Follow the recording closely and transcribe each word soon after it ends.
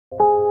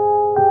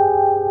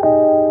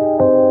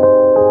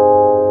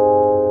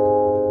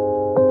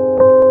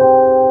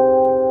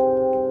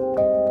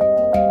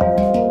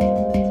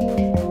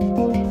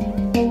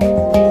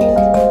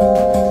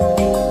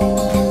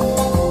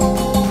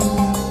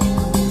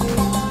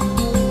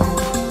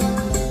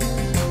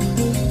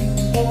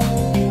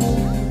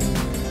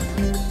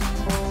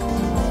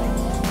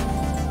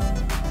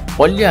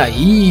Olha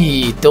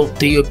aí,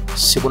 Telltale,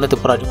 segunda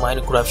temporada de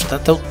Minecraft da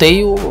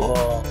Telltale,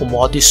 o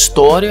modo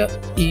história,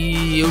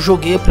 e eu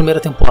joguei a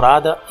primeira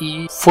temporada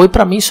e foi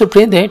pra mim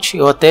surpreendente.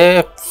 Eu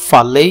até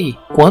falei,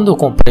 quando eu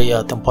comprei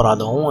a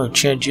temporada 1, eu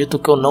tinha dito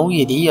que eu não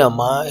iria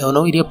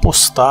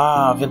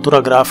postar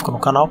Aventura-Gráfica no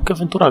canal, porque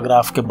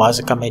Aventura-Gráfica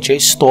basicamente é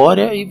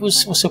história, e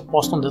se você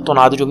posta um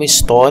detonado de uma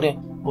história,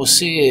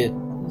 você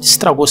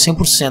estragou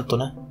 100%,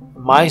 né?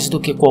 Mais do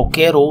que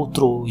qualquer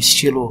outro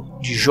estilo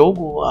de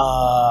jogo,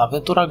 a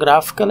aventura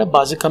gráfica ela é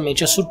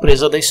basicamente a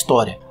surpresa da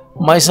história.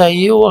 Mas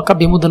aí eu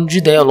acabei mudando de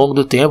ideia ao longo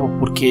do tempo,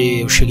 porque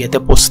eu cheguei até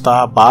a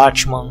postar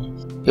Batman,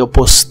 eu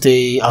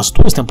postei as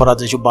duas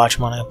temporadas de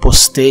Batman, né?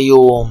 Postei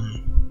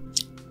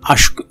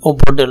acho que o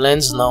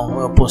Borderlands não,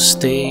 eu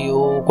postei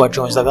o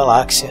Guardiões da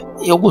Galáxia.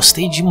 Eu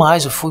gostei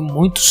demais, eu fui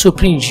muito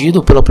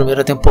surpreendido pela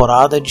primeira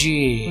temporada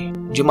de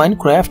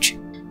Minecraft.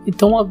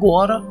 Então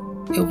agora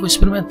eu vou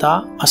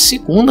experimentar a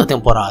segunda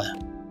temporada.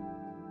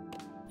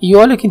 E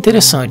olha que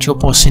interessante, eu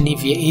posso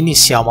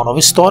iniciar uma nova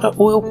história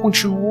ou eu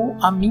continuo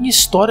a minha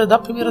história da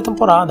primeira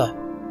temporada.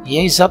 E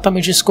é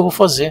exatamente isso que eu vou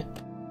fazer.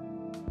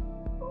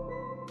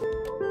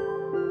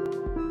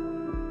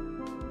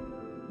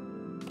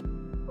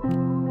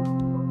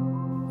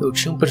 Eu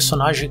tinha um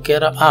personagem que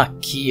era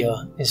aqui,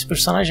 ó. Esse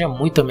personagem é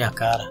muito a minha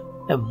cara,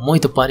 é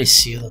muito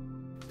parecido.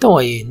 Então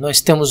aí,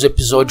 nós temos o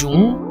episódio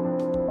 1,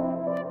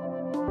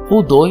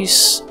 o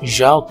 2,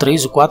 já o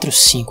 3, o 4 e o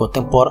 5.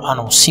 Ah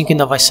não, o 5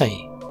 ainda vai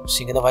sair. O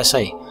 5 ainda vai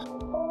sair.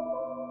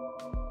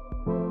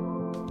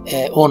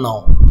 Ou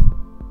não.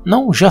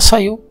 Não, já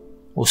saiu.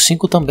 O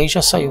 5 também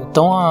já saiu.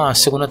 Então a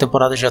segunda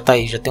temporada já tá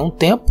aí, já tem um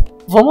tempo.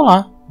 Vamos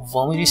lá,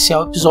 vamos iniciar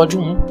o episódio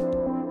 1.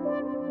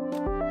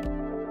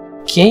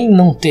 Quem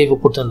não teve a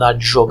oportunidade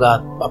de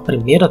jogar a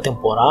primeira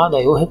temporada,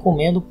 eu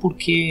recomendo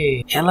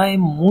porque ela é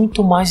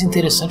muito mais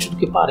interessante do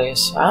que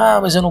parece. Ah,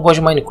 mas eu não gosto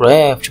de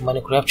Minecraft,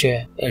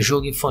 Minecraft é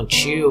jogo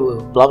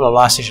infantil, blá blá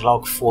blá, seja lá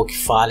o que for que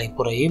falem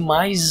por aí,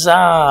 mas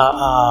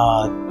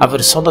a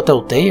versão da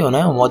Telltale,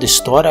 né, o modo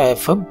história,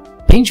 foi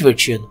bem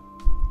divertido.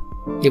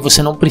 E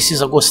você não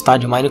precisa gostar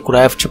de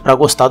Minecraft para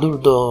gostar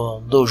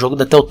do jogo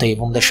da Telltale,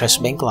 vamos deixar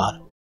isso bem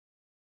claro.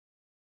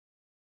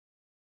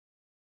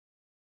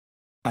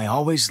 I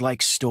always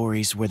like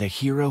stories where the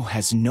hero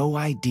has no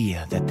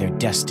idea that they're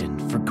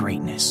destined for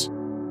greatness.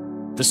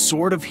 The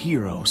sort of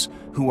heroes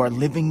who are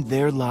living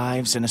their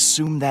lives and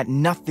assume that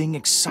nothing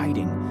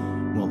exciting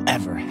will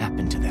ever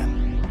happen to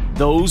them.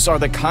 Those are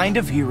the kind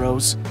of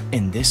heroes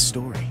in this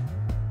story.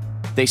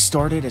 They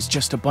started as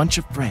just a bunch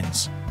of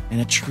friends in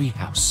a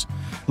treehouse,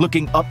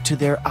 looking up to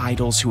their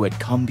idols who had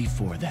come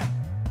before them.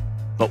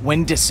 But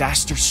when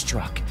disaster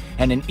struck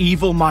and an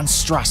evil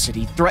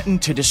monstrosity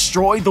threatened to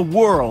destroy the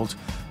world,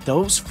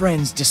 those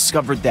friends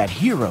discovered that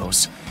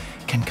heroes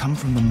can come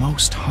from the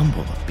most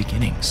humble of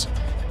beginnings.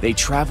 They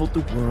traveled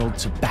the world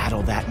to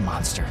battle that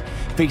monster,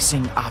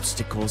 facing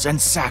obstacles and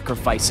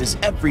sacrifices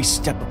every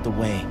step of the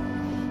way.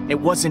 It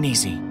wasn't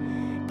easy,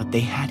 but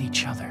they had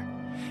each other,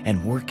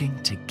 and working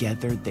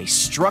together, they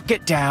struck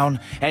it down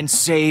and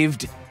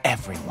saved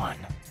everyone.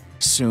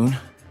 Soon,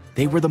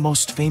 they were the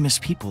most famous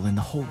people in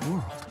the whole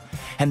world,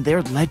 and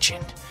their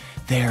legend,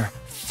 their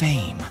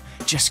fame,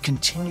 just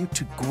continued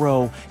to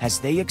grow as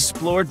they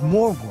explored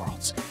more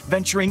worlds,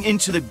 venturing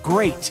into the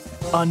great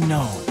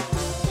unknown.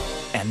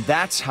 And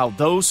that's how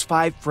those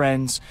 5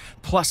 friends,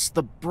 plus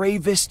the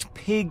bravest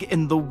pig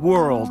in the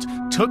world,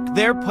 took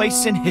their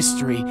place in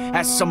history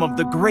as some of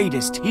the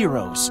greatest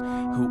heroes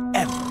who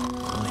ever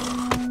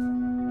lived.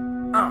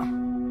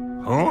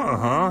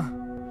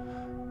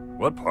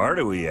 What part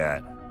are we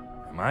at?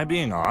 Am I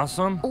being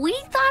awesome? We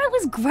thought it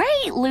was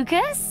great,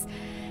 Lucas.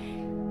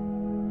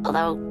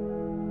 Although,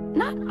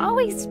 not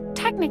always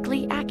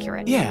technically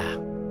accurate. Yeah,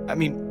 I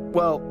mean,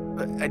 well,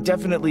 I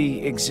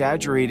definitely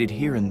exaggerated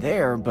here and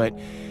there, but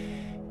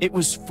it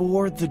was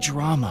for the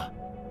drama.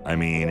 I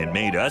mean, it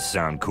made us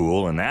sound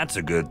cool, and that's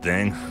a good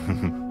thing.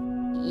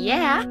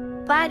 Yeah,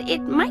 but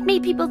it might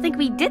make people think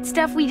we did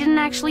stuff we didn't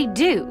actually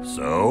do.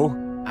 So?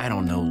 I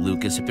don't know,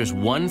 Lucas. If there's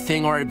one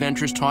thing our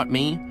adventures taught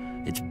me,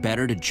 it's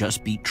better to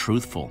just be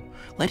truthful.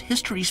 Let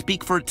history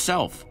speak for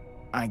itself.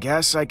 I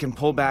guess I can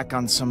pull back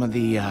on some of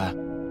the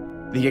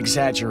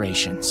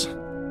exaggerations.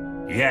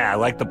 Yeah,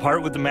 like the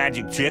part with the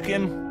magic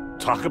chicken?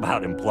 Talk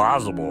about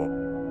implausible.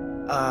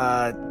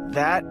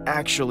 That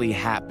actually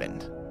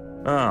happened.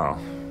 Oh,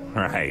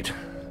 right.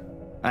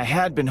 I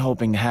had been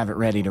hoping to have it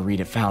ready to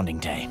read at Founding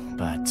Day,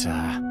 but,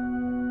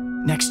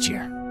 next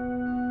year.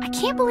 I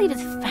can't believe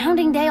it's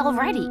Founding Day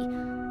already.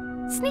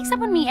 It sneaks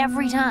up on me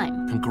every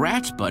time.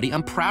 Congrats, buddy.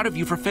 I'm proud of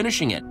you for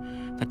finishing it.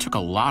 That took a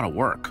lot of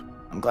work.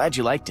 I'm glad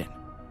you liked it.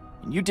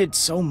 You did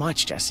so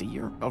much, Jesse.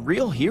 You're a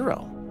real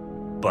hero.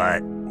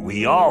 But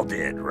we all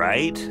did,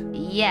 right?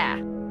 Yeah,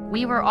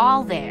 we were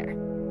all there.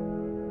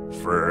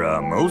 For,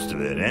 most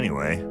of it,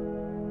 anyway.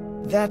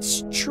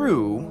 That's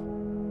true.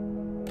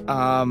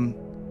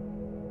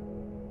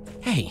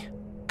 Hey,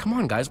 come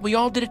on, guys. We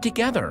all did it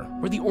together.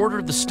 We're the Order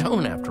of the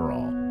Stone, after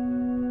all.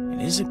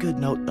 It is a good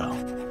note, though.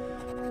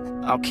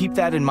 I'll keep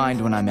that in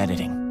mind when I'm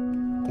editing.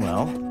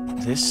 Well,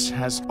 This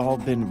has all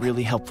been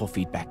really helpful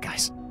feedback,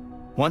 guys.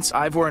 Once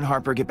Ivor and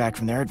Harper get back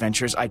from their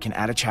adventures, I can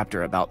add a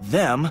chapter about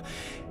them,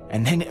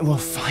 and then it will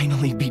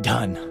finally be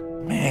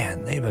done.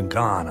 Man, they've been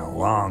gone a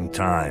long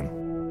time.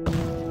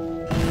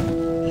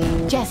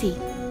 Jesse,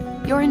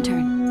 your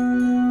turn.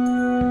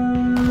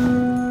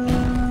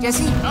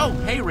 Jesse? Oh,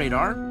 hey,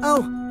 Radar.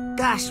 Oh,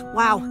 gosh,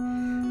 wow.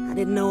 I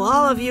didn't know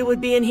all of you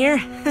would be in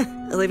here.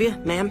 Olivia,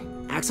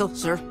 ma'am, Axel,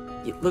 sir,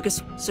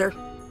 Lucas, sir.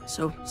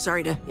 So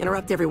sorry to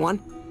interrupt everyone.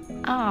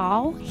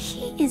 Oh,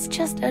 he is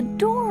just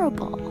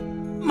adorable.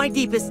 My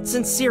deepest,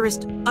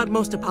 sincerest,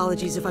 utmost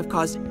apologies if I've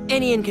caused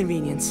any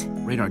inconvenience.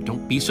 Radar,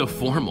 don't be so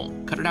formal.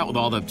 Cut it out with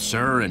all the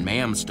sir and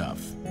ma'am stuff.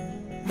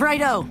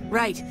 Righto,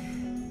 right.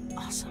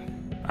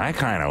 Awesome. I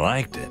kinda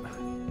liked it.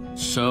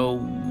 So,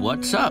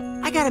 what's up?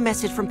 I got a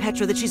message from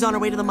Petra that she's on her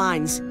way to the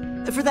mines.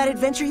 For that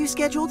adventure you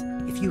scheduled,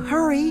 if you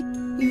hurry,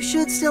 you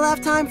should still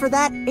have time for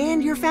that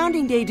and your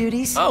founding day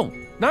duties. Oh,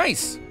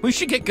 nice. We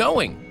should get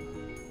going.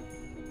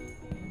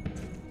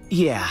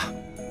 Yeah,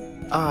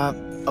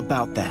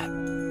 about that.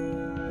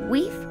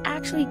 We've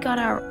actually got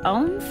our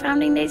own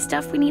founding day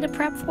stuff we need to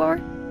prep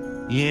for.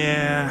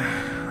 Yeah,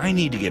 I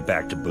need to get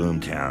back to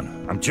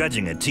Boomtown. I'm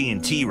judging a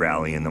TNT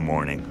rally in the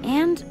morning.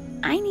 And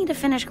I need to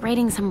finish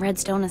grading some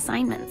Redstone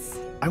assignments.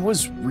 I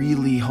was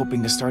really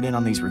hoping to start in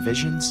on these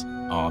revisions.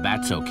 Oh,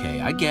 that's okay.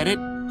 I get it.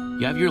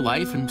 You have your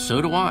life, and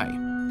so do I.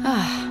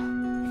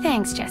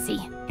 Thanks,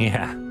 Jesse.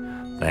 Yeah,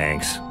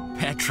 thanks.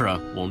 Petra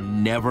will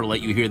never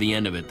let you hear the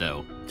end of it,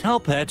 though. Tell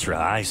Petra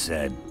I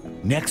said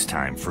next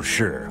time for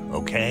sure,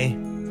 okay?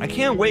 I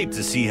can't wait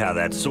to see how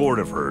that sword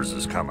of hers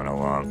is coming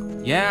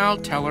along. Yeah, I'll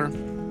tell her.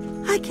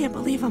 I can't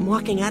believe I'm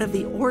walking out of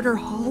the order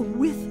hall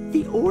with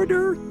the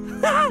order.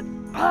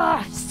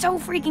 So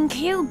freaking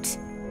cute.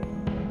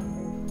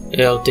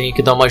 Eu tenho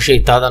que dar uma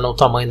ajeitada no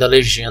tamanho da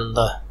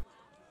legenda.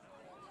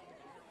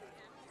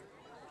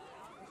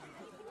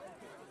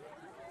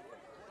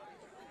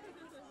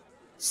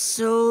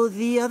 So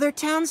the other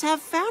towns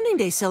have founding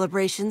day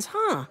celebrations,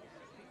 huh?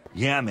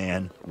 Yeah,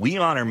 man. We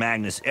honor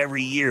Magnus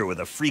every year with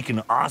a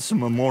freaking awesome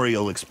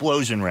memorial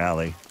explosion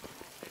rally.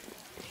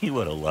 He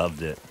would have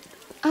loved it.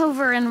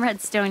 Over in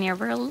Redstonia,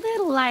 we're a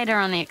little lighter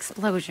on the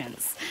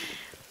explosions.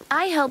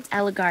 I helped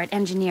Eligard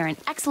engineer an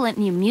excellent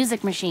new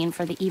music machine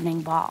for the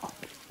evening ball.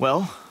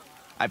 Well,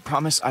 I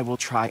promise I will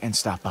try and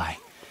stop by.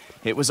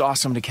 It was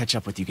awesome to catch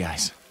up with you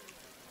guys.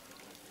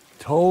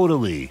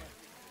 Totally.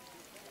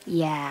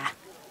 Yeah,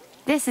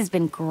 this has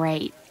been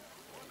great.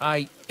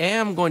 I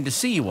am going to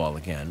see you all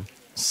again.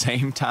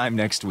 Same time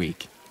next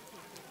week.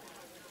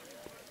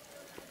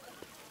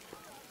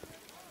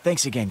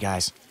 Thanks again,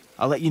 guys.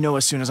 I'll let you know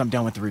as soon as I'm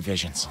done with the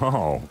revisions.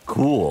 Oh,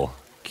 cool.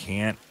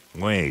 Can't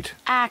wait.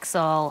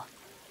 Axel.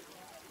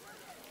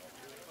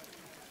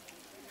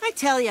 I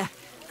tell ya,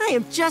 I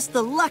am just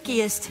the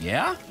luckiest.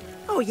 Yeah?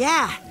 Oh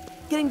yeah,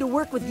 getting to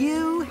work with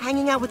you,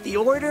 hanging out with the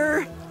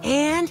Order,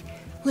 and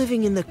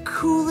living in the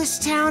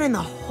coolest town in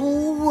the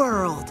whole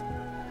world.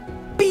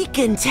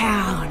 Beacon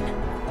Town!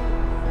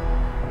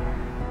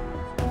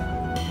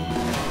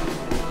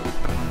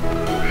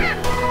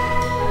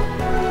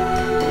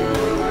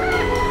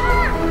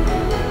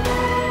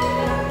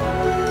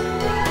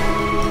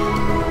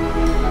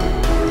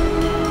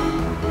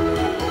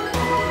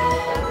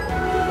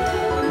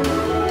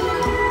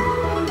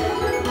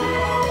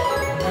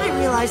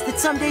 That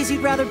some days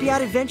you'd rather be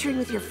out adventuring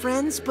with your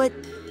friends, but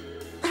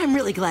I'm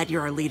really glad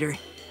you're our leader.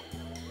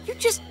 You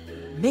just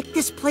make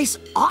this place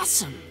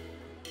awesome.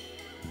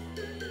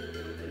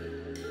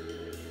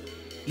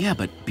 Yeah,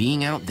 but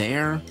being out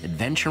there,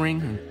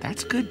 adventuring,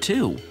 that's good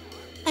too.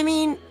 I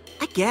mean,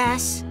 I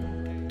guess.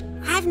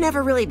 I've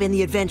never really been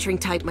the adventuring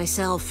type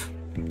myself.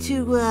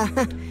 Too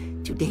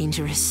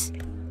dangerous.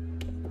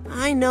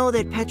 I know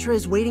that Petra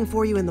is waiting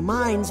for you in the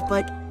mines,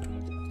 but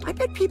I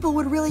bet people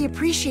would really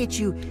appreciate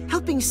you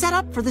helping set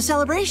up for the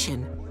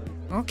celebration.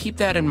 I'll keep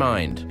that in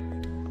mind.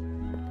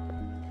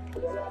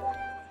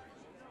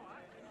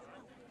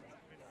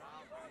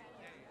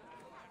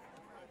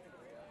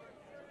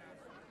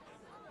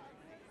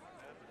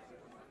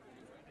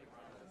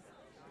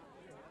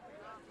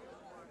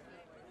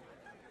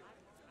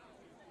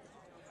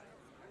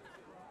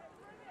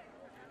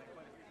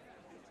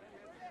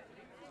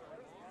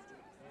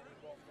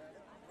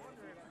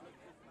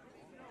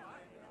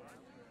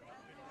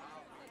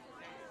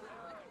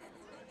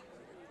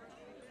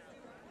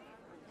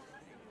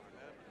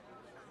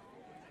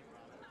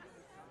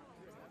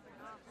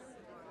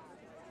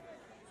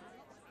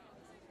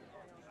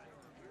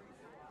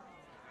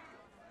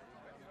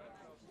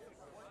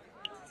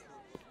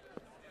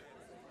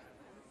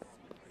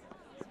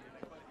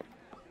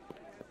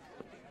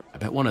 I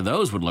bet one of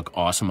those would look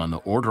awesome on the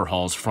Order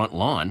Hall's front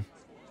lawn.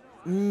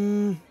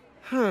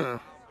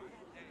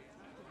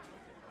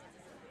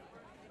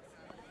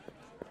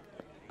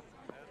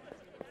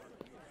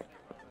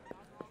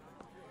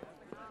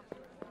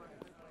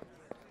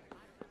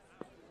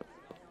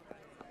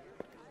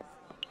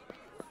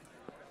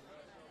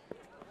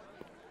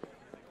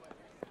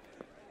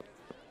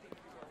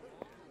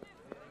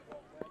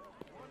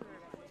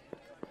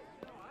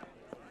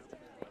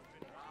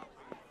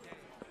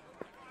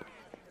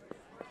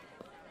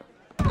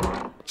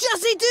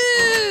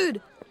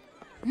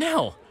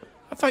 Nell,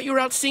 I thought you were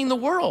out seeing the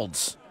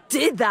worlds.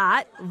 Did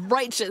that?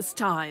 Righteous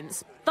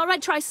times. Thought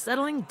I'd try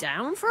settling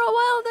down for a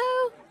while,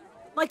 though.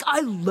 Like,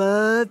 I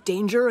love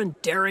danger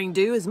and daring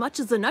do as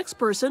much as the next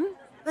person.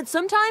 But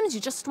sometimes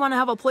you just want to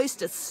have a place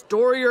to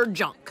store your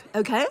junk,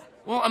 okay?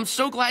 Well, I'm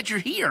so glad you're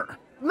here.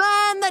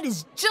 Man, that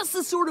is just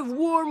the sort of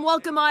warm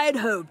welcome I had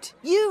hoped.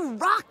 You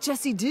rock,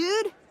 Jesse,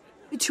 dude.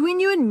 Between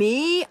you and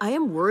me, I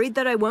am worried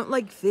that I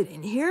won't, fit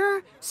in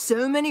here.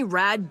 So many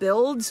rad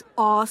builds,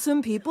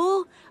 awesome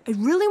people. I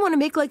really want to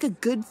make, a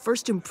good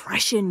first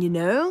impression, you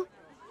know?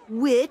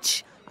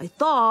 Which I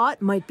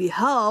thought might be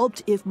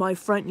helped if my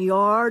front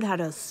yard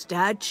had a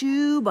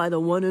statue by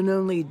the one and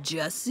only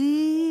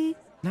Jesse.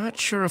 Not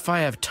sure if I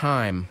have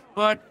time,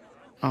 but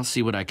I'll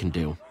see what I can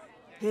do.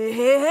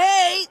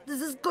 Hey, this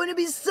is going to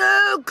be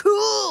so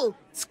cool!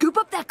 Scoop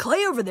up that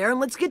clay over there and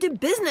let's get to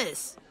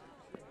business.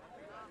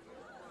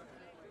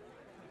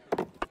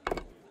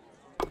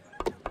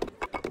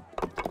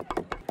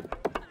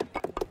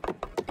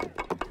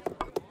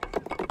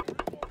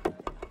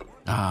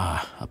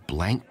 Ah, a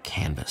blank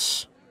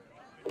canvas.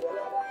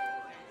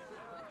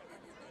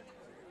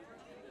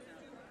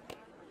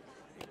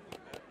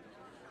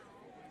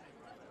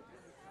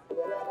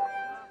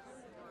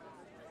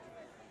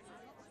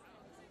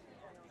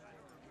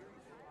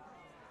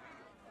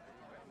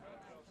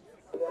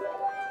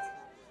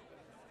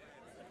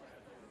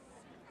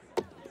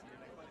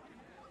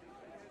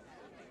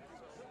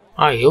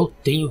 Eu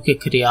tenho que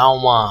criar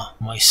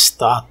uma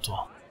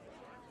estátua.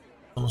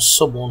 Eu não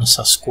sou bom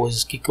nessas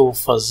coisas. O que eu vou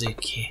fazer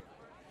aqui?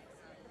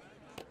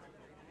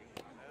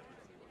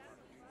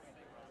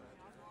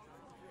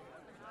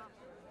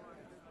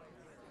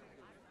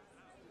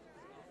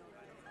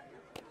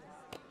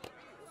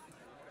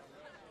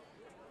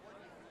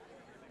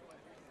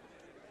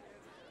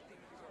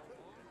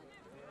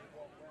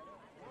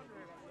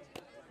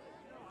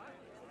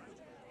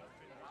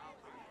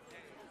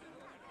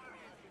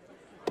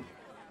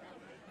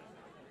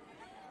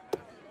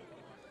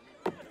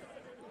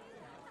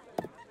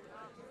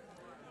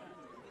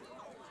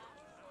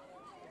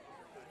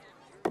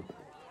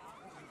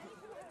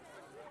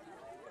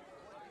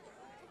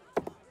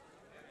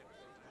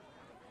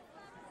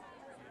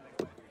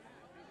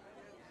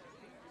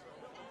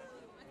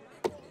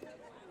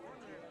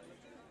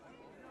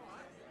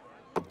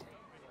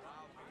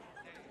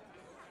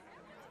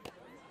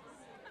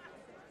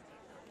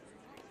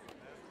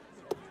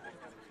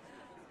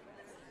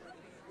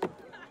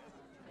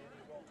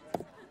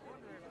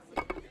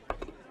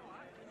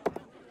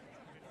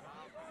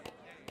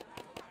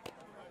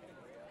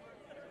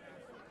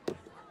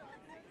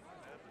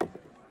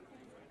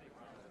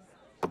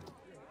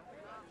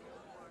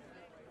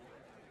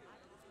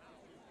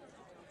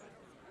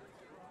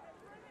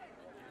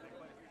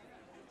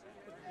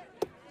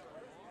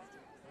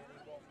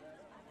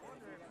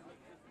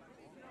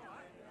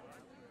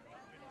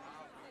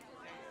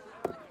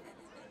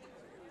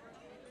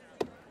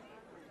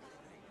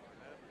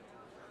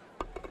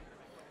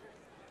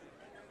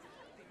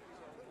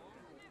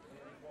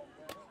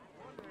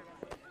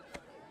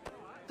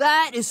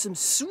 That is some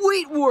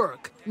sweet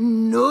work.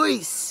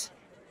 Nice.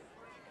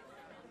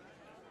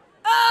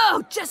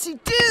 Oh, Jesse,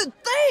 dude,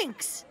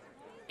 thanks.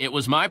 It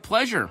was my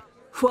pleasure.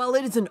 Well,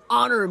 it is an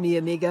honor, mi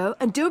amigo.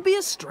 And don't be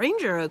a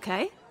stranger,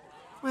 okay?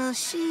 Well,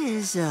 she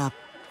is a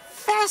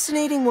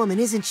fascinating woman,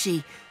 isn't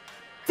she?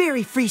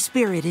 Very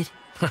free-spirited.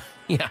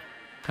 Yeah,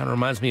 kind of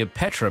reminds me of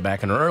Petra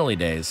back in her early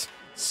days.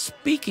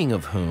 Speaking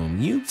of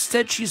whom, you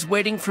said she's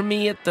waiting for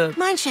me at the...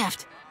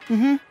 Mineshaft.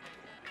 Mm-hmm.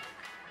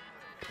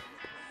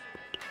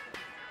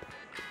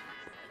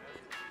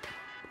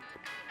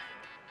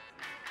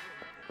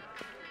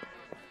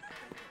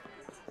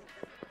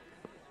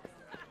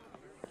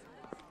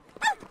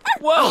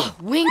 Whoa! Oh,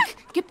 Wink,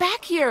 get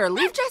back here.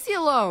 Leave Jesse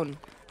alone.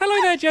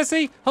 Hello there,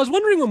 Jesse. I was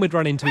wondering when we'd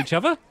run into each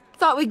other.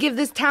 Thought we'd give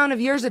this town of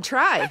yours a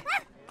try.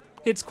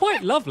 It's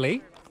quite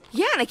lovely.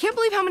 Yeah, and I can't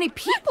believe how many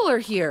people are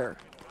here.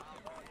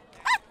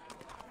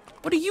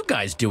 What are you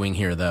guys doing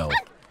here, though?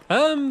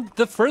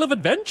 The thrill of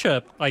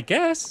adventure, I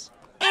guess.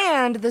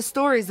 And the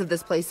stories of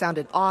this place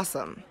sounded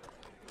awesome.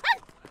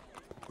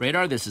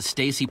 Radar, this is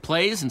Stacy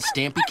Plays and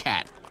Stampy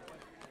Cat.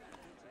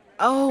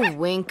 Oh,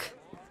 Wink.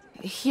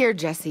 Here,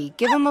 Jesse,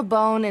 give him a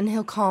bone and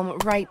he'll calm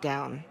right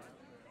down.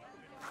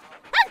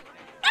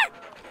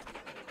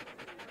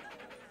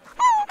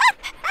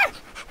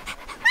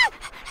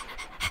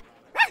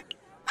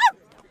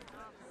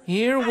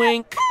 Here,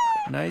 Wink.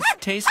 Nice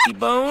tasty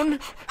bone.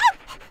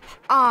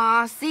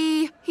 Aw,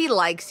 see? He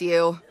likes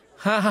you.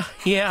 Haha,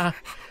 yeah.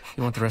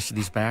 You want the rest of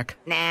these back?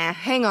 Nah,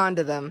 hang on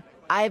to them.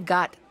 I've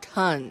got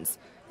tons.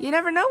 You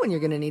never know when you're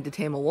gonna need to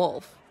tame a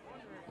wolf.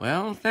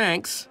 Well,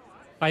 thanks.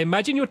 I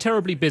imagine you're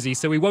terribly busy,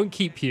 so we won't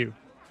keep you.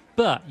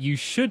 But you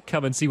should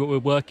come and see what we're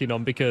working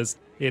on because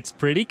it's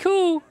pretty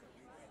cool.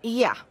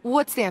 Yeah,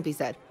 what Stampy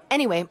said.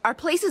 Anyway, our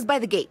place is by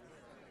the gate.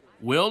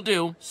 Will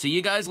do. See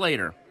you guys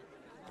later.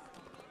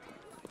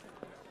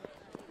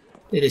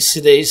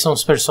 Esses daí são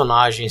os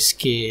personagens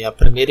que a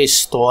primeira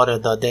história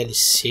da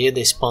DLC, da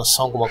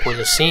expansão, alguma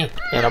coisa assim,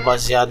 era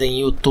baseada em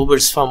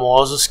youtubers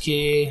famosos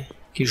que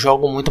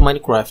jogam muito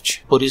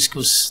Minecraft. Por isso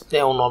que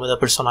é o nome da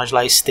personagem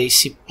lá,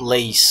 Stacy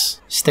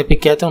Plays. Step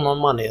Cat é um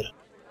nome maneiro.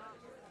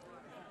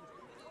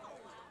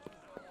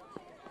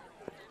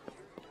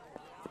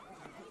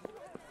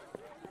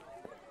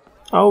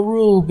 O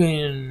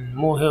Ruben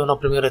morreu na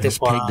primeira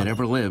temporada. Pig that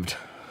ever lived.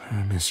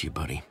 I miss you,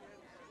 buddy.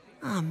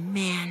 Oh,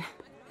 man.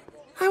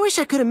 I wish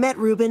I could have met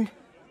Ruben.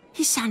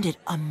 He sounded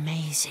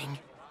amazing.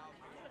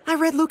 I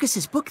read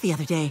Lucas's book the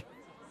other day.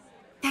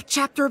 That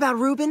chapter about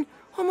Ruben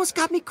almost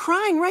got me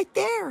crying right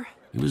there.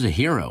 He was a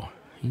hero.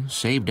 He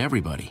saved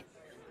everybody.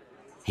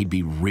 He'd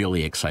be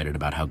really excited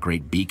about how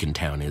great Beacon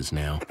Town is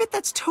now. I bet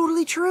that's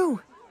totally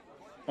true.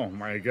 Oh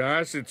my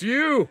gosh, it's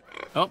you!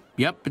 Oh,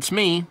 yep, it's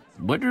me.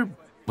 What are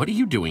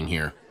you doing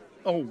here?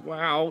 Oh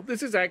wow,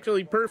 this is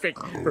actually perfect.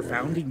 For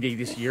Founding Day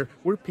this year,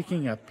 we're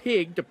picking a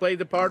pig to play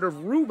the part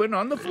of Ruben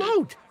on the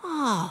float.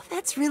 Oh,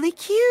 that's really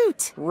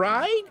cute.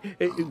 Right?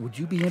 Would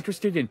you be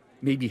interested in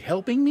maybe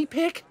helping me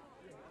pick?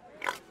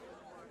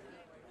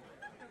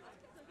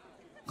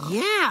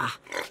 Yeah,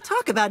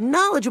 talk about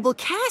knowledgeable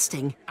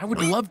casting. I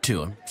would love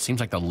to. Seems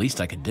like the least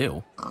I could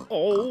do.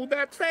 Oh,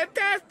 that's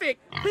fantastic.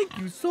 Thank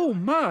you so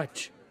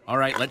much. All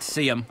right, let's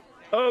see him.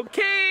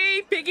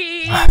 Okay,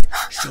 piggy.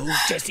 Show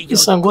Jesse your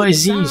São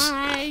iguaizinhos.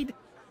 side.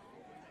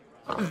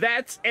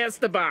 That's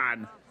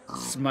Esteban.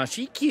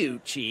 Smushy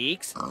cute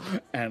cheeks.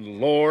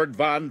 And Lord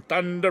Von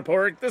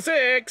Thunderpork the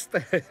Sixth.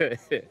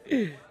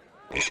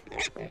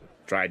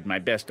 Tried my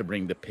best to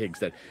bring the pigs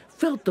that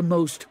felt the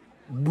most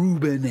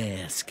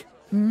Ruben-esque.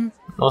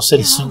 Nossa,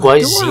 eles são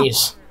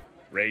iguaizinhos.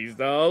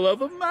 Raised all of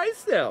them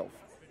myself.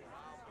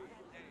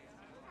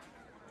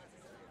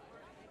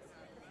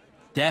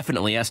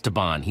 Definitely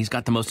Esteban. He's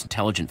got the most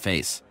intelligent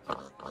face.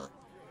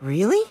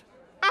 Really?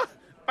 Ah,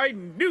 I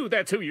knew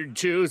that's who you'd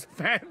choose.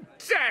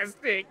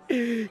 Fantastic.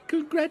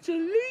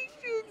 Congratulations.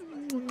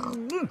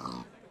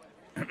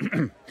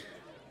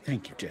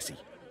 Thank you, Jesse.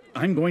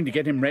 I'm going to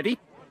get him ready,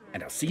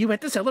 and I'll see you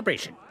at the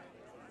celebration.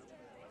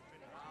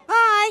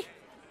 Bye.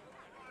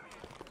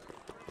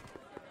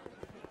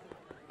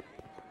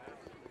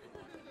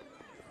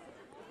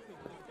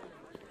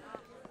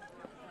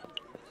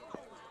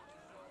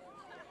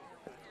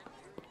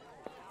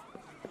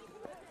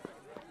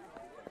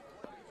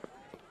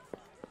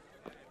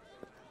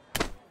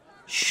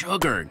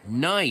 Sugar,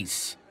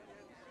 nice.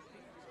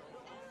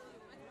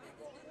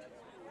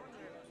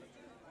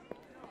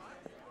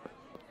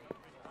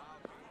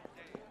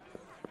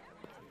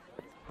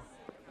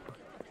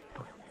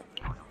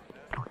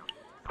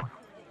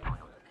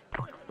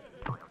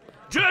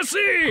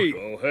 Jesse!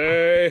 Oh,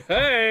 hey,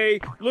 hey!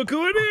 Look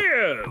who it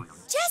is!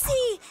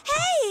 Jesse!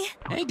 Hey!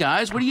 Hey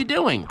guys, what are you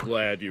doing?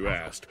 Glad you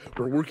asked.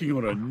 We're working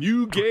on a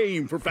new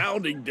game for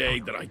Founding Day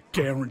that I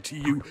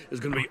guarantee you is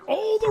going to be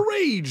all the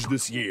rage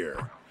this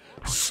year.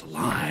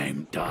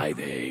 Slime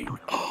diving.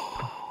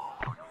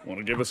 Want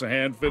to give us a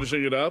hand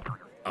finishing it up?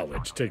 I'll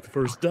let you take the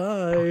first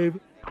dive.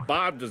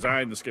 Bob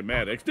designed the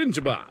schematics, didn't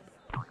you, Bob?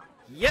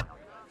 Yep.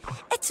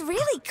 It's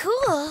really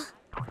cool.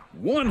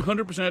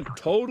 100%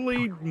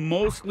 totally,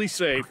 mostly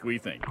safe, we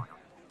think.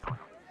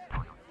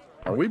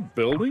 Are we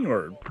building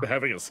or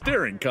having a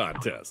staring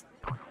contest?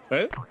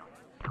 Eh?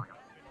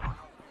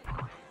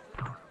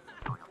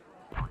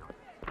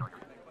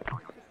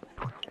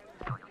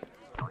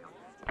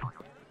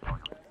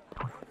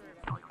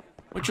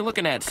 What you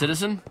looking at,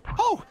 citizen?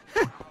 Oh,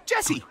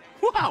 Jesse!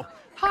 Wow!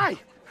 Hi!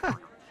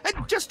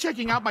 Just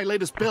checking out my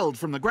latest build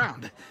from the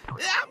ground.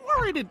 I'm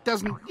worried it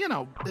doesn't,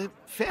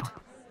 fit.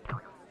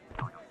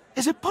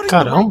 Is it putting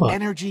the right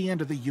energy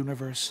into the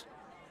universe?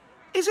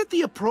 Is it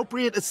the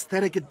appropriate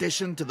aesthetic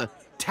addition to the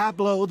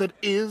tableau that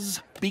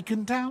is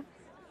Beacon Town?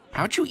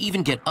 How'd you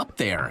even get up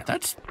there?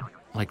 That's,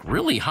 like,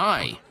 really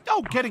high.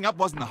 Oh, getting up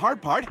wasn't the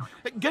hard part.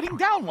 Getting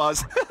down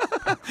was.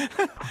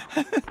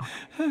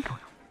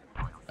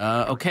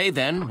 Okay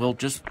then. We'll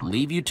just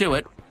leave you to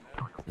it.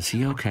 Is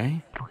he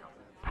okay?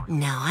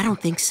 No, I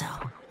don't think so.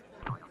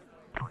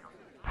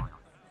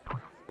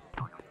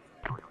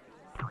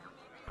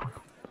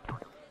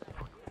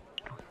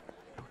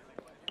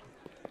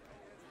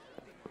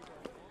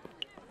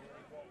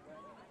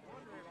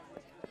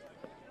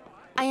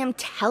 I am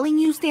telling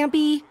you,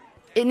 Stampy,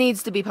 it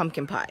needs to be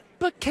pumpkin pie.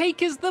 But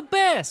cake is the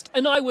best,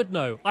 and I would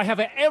know. I have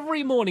it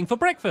every morning for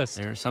breakfast.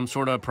 There's some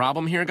sort of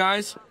problem here,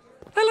 guys?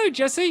 Hello,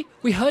 Jesse.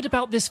 We heard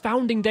about this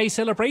Founding Day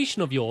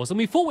celebration of yours, and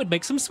we thought we'd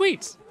make some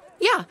sweets.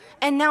 Yeah,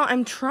 and now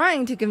I'm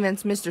trying to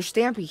convince Mr.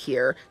 Stampy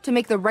here to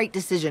make the right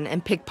decision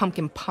and pick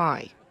pumpkin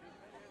pie.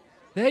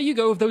 There you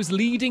go with those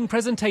leading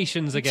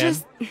presentations again.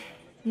 Just,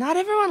 not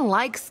everyone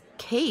likes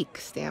cake,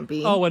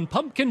 Stampy. Oh, and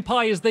pumpkin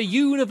pie is the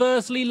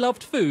universally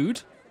loved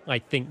food? I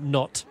think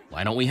not.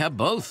 Why don't we have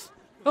both?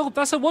 Oh,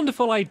 that's a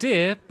wonderful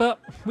idea, but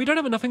we don't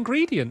have enough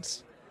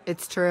ingredients.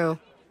 It's true.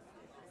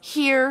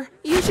 Here,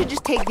 you should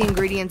just take the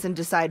ingredients and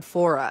decide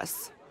for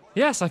us.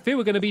 Yes, I fear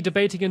we're going to be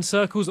debating in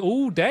circles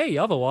all day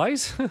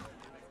otherwise.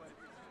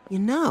 You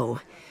know,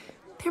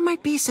 There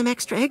might be some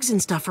extra eggs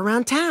and stuff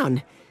around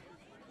town.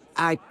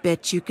 I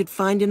bet you could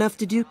find enough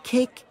to do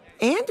cake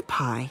and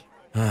pie.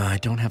 I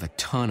don't have a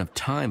ton of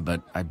time,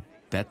 but I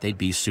bet they'd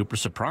be super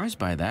surprised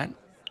by that.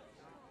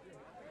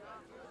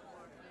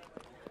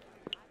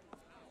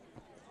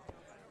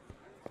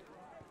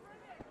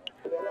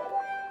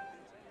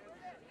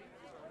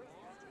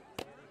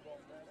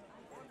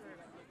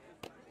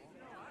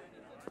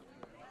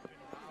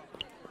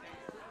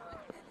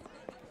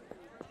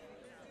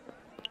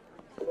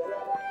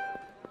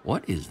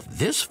 What is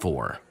this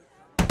for?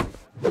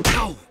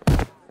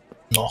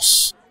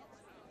 Nossa.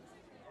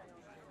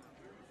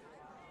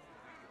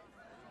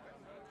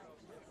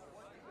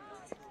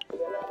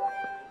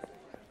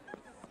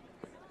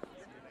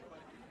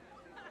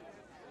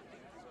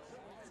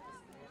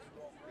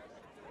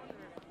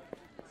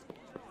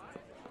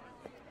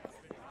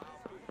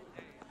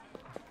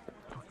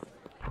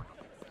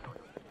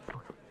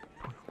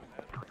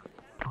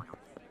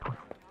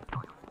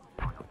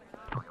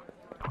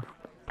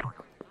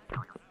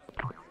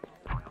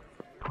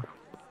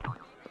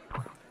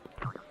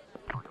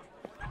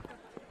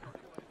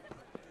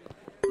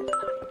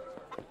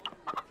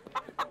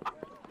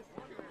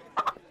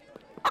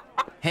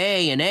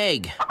 Hey, an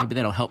egg. Maybe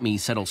that'll help me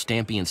settle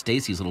Stampy and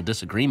Stacy's little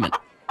disagreement.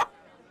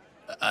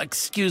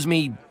 Excuse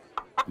me,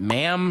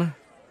 ma'am?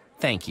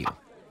 Thank you.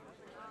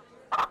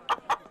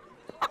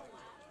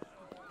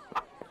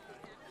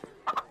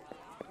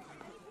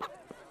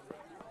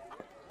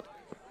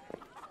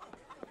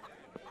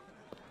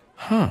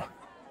 Huh.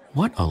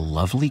 What a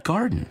lovely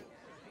garden.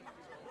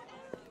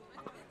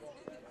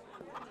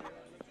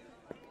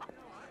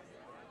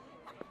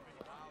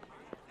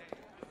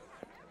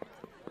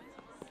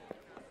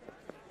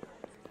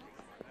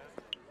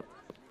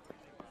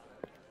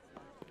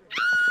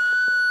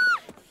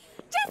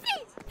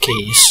 Que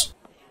isso?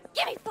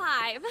 Give me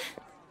 5.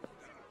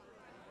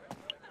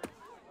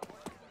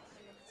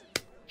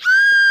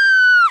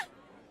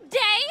 Day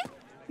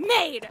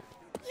made.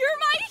 You're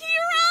my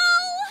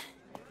hero.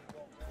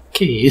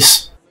 Que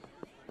isso?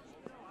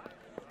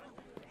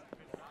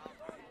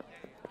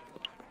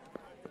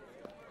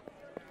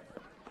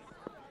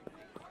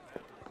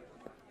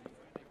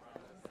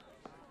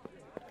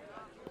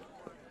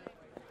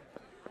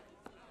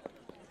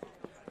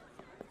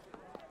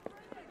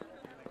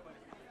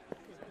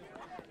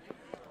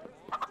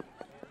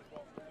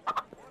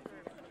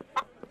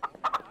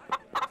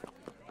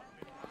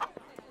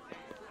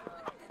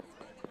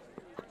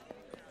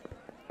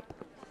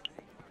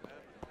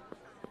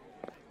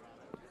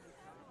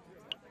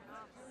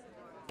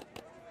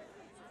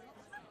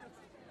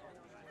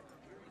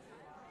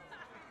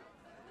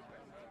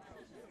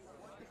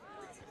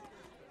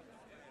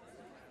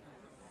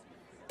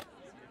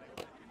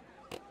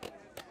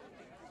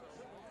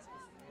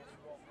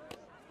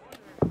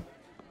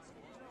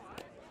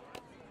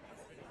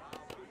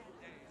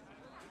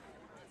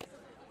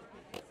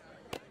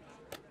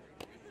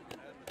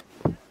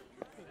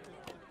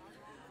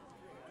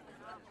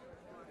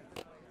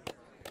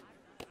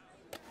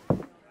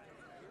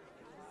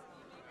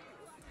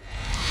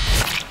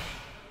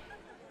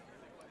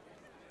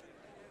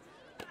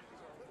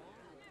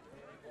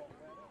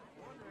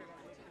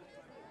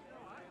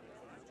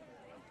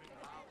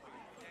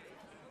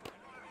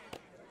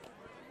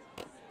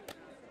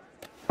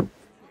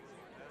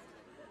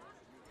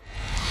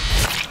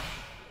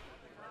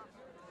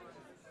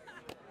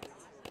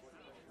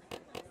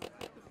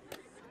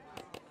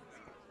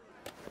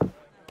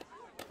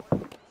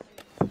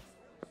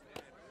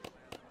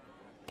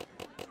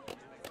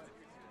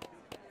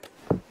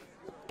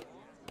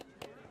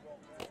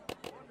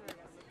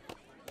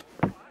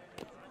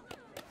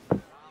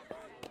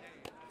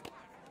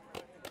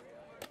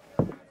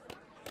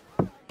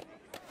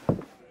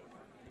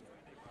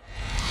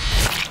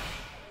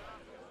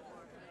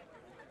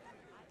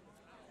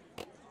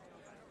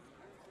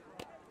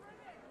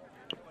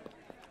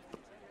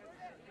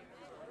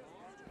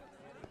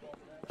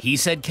 He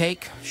said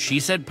cake, she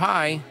said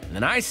pie, and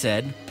then I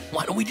said,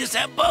 why don't we just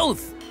have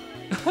both?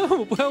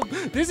 Oh, well,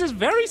 this is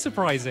very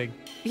surprising.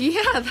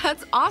 Yeah,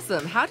 that's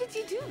awesome. How did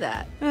you do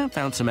that?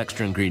 Found some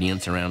extra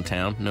ingredients around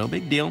town. No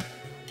big deal.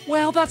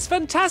 Well, that's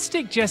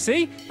fantastic,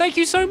 Jesse. Thank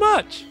you so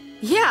much.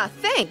 Yeah,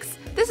 thanks.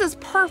 This is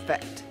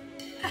perfect.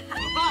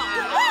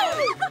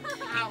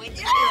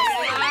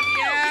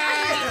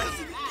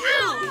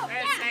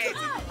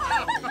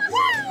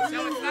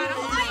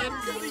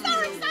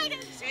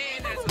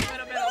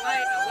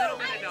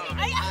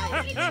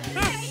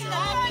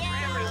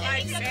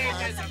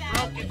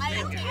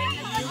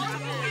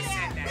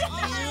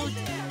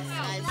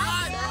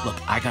 Look,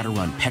 I gotta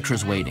run.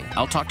 Petra's waiting.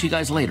 I'll talk to you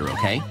guys later,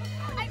 okay?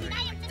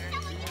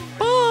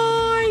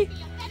 Bye!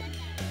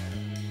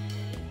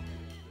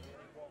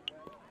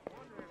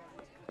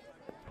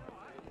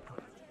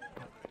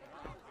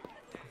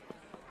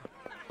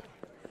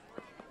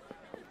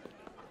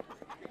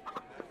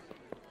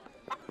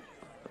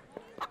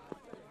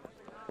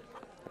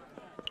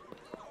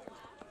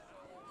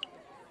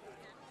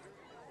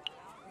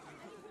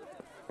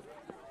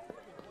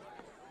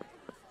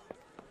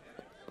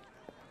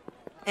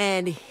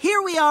 And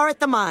here we are at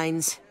the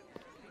mines.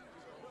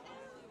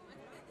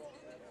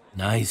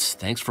 Nice.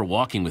 Thanks for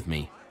walking with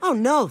me. Oh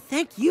no,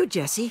 thank you,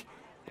 Jesse.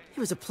 It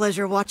was a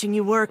pleasure watching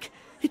you work.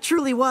 It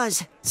truly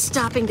was.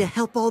 Stopping to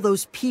help all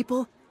those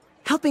people,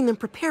 helping them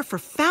prepare for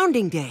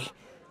Founding Day.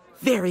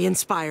 Very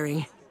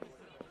inspiring.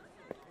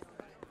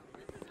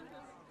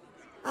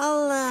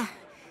 I'll,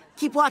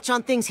 keep watch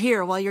on things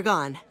here while you're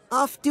gone.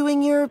 Off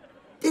doing your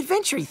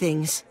adventure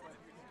things.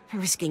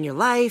 Risking your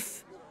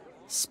life,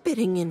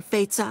 spitting in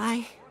fate's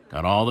eye.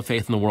 Got all the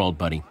faith in the world,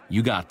 buddy.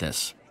 You got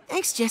this.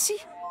 Thanks, Jesse.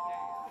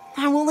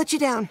 I won't let you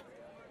down.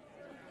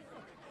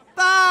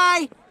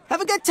 Bye!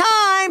 Have a good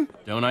time!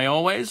 Don't I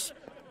always?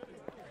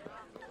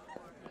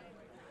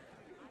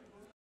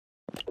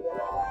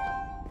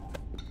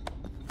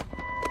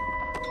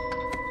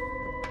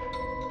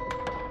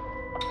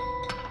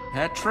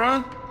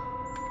 Petra?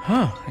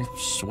 Huh, I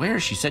swear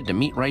she said to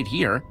meet right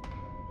here.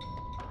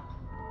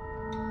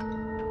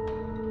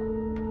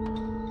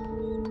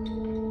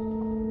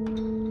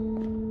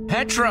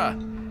 Petra!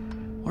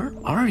 Where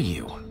are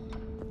you?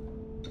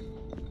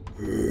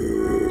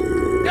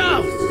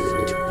 Oh,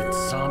 stupid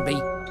zombie.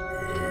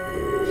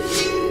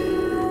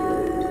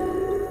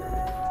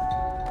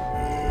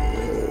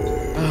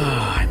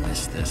 Oh, I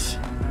miss this.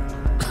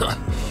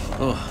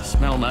 Oh,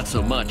 smell not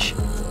so much.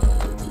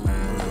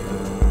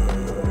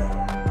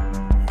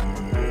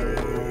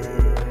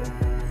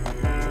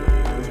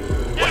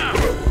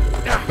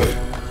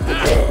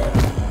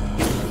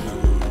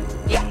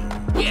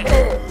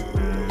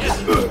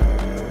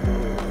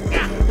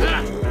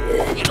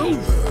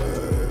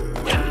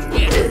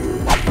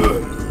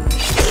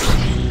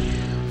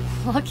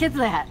 Look at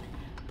that.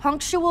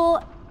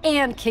 Punctual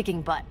and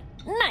kicking butt.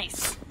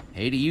 Nice.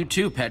 Hey to you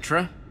too,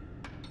 Petra.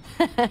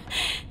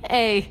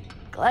 Hey,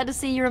 glad to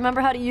see you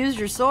remember how to use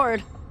your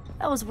sword.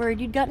 I was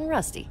worried you'd gotten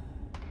rusty.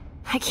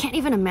 I can't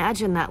even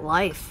imagine that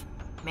life.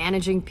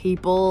 Managing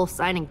people,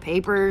 signing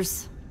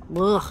papers.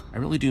 Ugh. I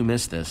really do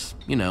miss this.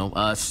 You know,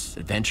 us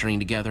adventuring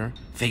together,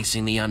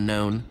 facing the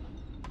unknown.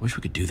 Wish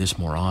we could do this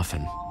more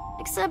often.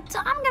 Except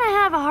I'm gonna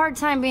have a hard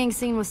time being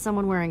seen with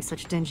someone wearing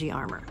such dingy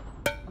armor.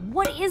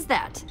 What is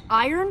that?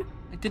 Iron?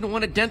 I didn't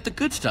want to dent the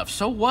good stuff,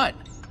 so what?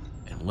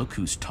 And look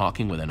who's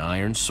talking with an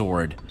iron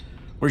sword.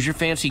 Where's your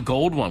fancy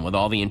gold one with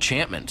all the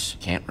enchantments?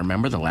 Can't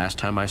remember the last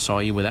time I saw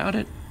you without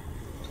it.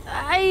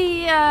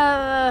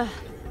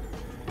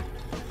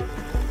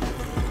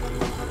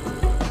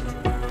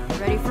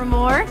 Ready for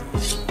more?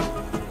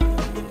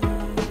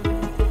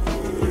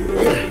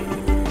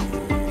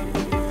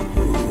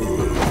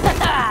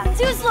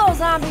 Too slow,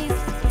 zombies.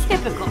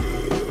 Typical.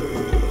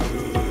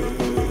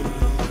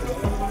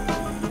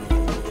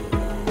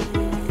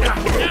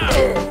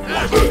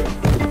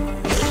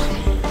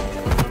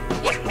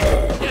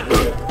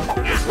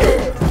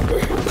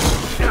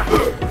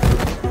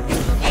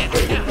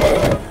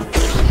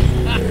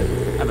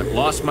 Haven't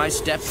lost my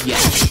step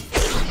yet.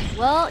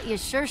 Well, you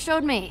sure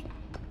showed me.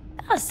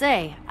 I gotta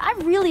say, I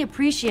really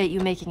appreciate you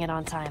making it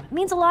on time. It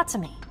means a lot to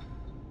me.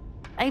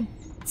 I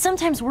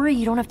sometimes worry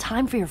you don't have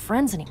time for your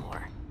friends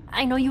anymore.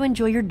 I know you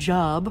enjoy your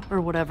job,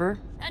 or whatever.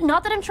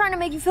 Not that I'm trying to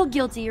make you feel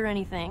guilty or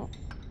anything.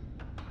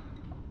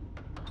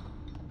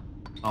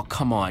 Oh,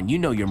 come on. You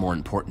know you're more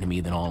important to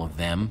me than all of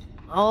them.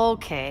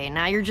 Okay,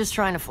 now you're just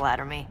trying to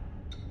flatter me.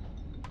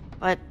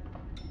 But,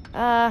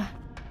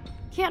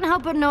 can't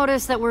help but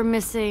notice that we're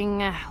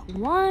missing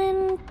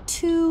 1,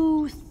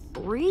 2,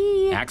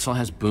 3. Axel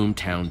has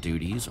Boomtown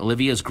duties.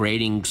 Olivia's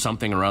grading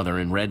something or other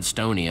in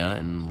Redstonia,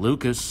 and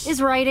Lucas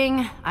is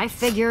writing. I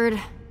figured.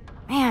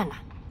 Man,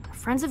 our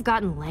friends have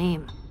gotten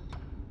lame.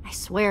 I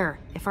swear,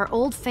 if our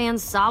old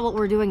fans saw what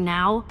we're doing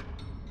now,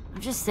 I'm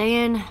just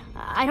saying,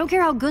 I don't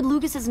care how good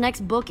Lucas's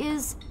next book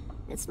is,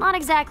 it's not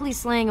exactly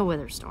slaying a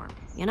Witherstorm,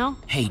 you know?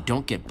 Hey,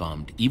 don't get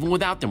bummed. Even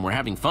without them, we're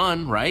having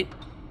fun, right?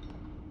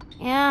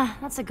 Yeah,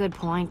 that's a good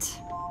point.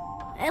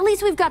 At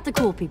least we've got the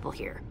cool people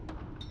here.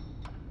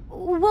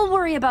 We'll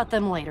worry about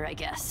them later, I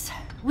guess.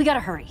 We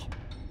gotta hurry.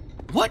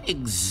 What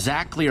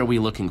exactly are we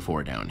looking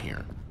for down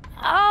here?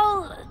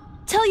 I'll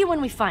tell you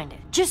when we find it.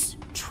 Just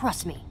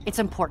trust me, it's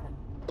important.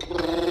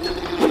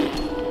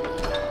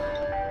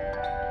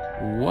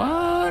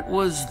 What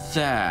was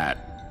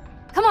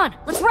that? Come on,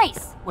 let's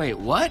race! Wait,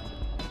 what?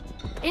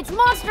 It's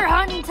monster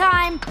hunting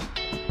time!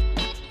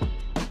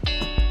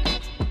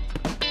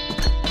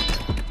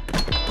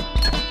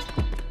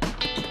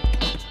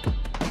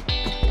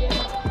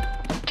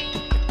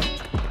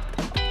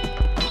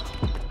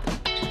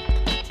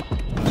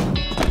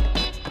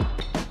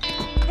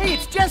 Hey,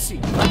 it's Jesse!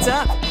 What's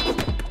up?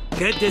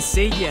 Good to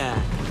see ya.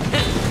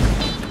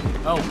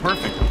 Oh,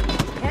 perfect.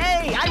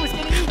 Hey, I was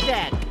gonna eat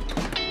that!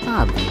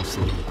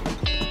 Obviously.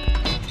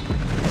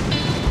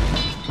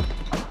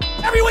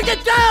 Everyone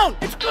get down!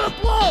 It's gonna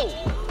blow!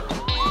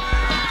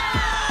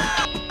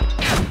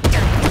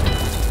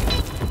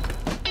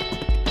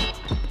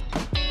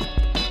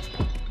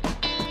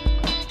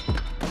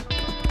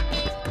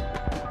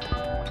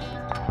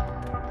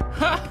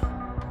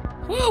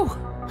 Ha! Woo!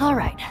 All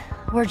right,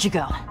 where'd you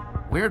go?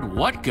 Where'd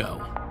what go?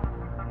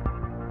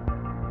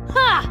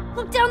 Ha!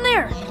 Look down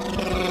there!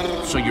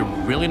 So you're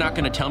really not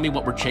gonna tell me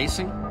what we're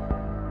chasing?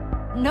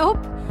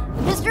 Nope.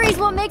 Mystery's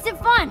what makes it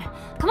fun.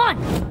 Come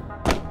on!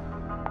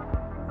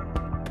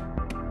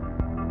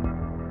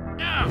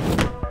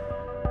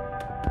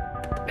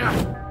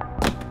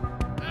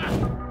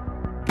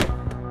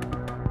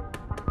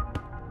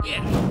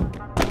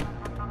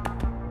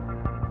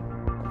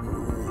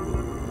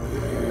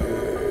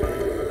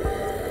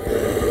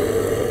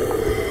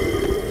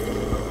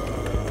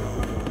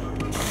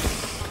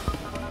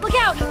 Look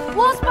out!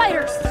 Wall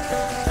spiders!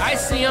 I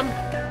see him.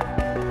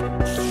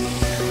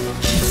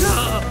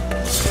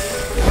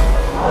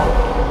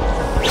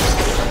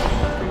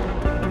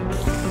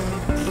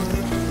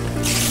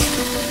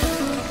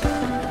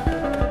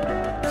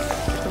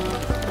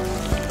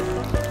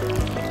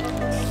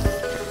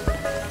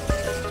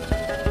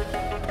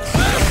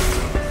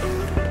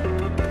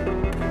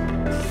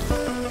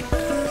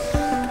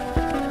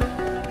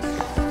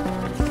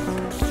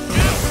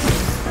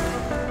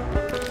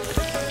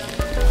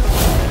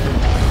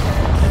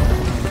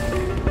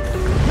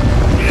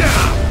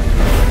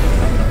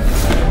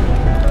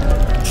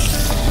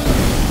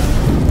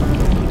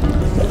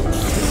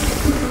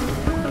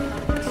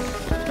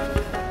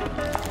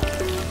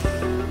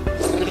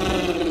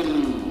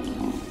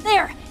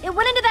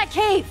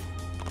 Cave!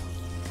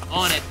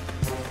 On it.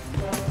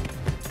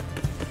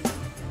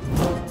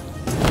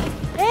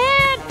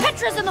 And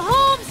Petra's in the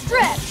home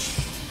stretch!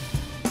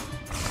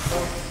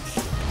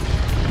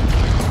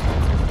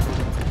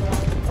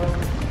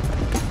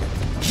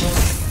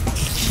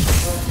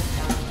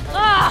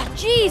 Ah,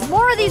 geez,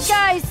 more of these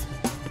guys!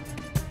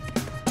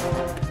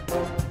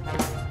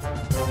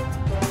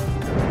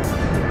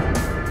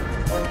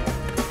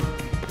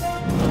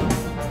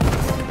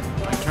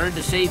 My turn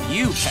to save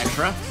you,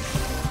 Petra.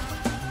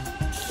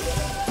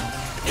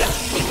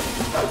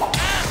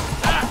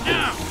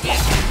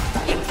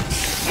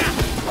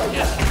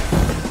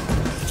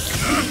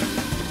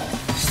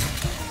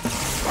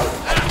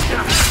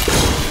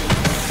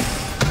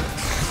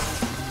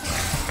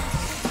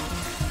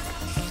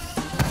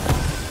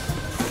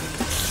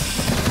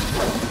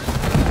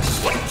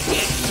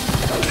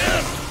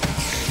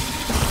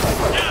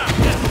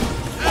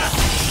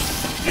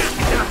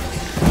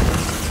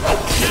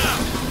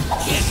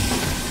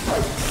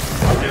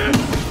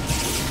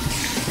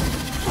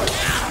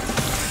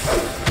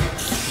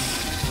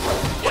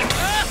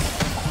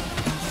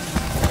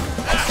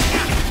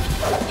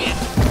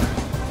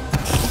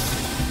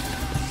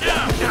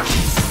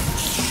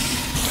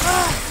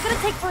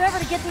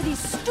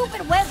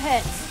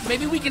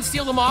 Maybe we can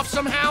steal them off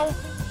somehow?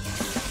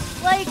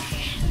 Like,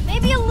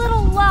 maybe a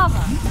little lava.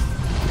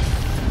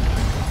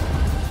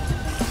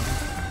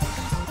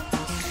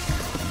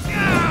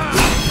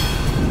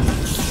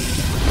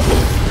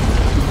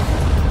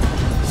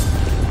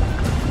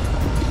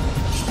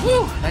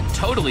 Whew, that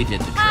totally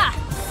did the trick. Ah,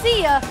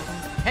 see ya.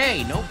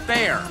 Hey, no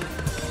fair.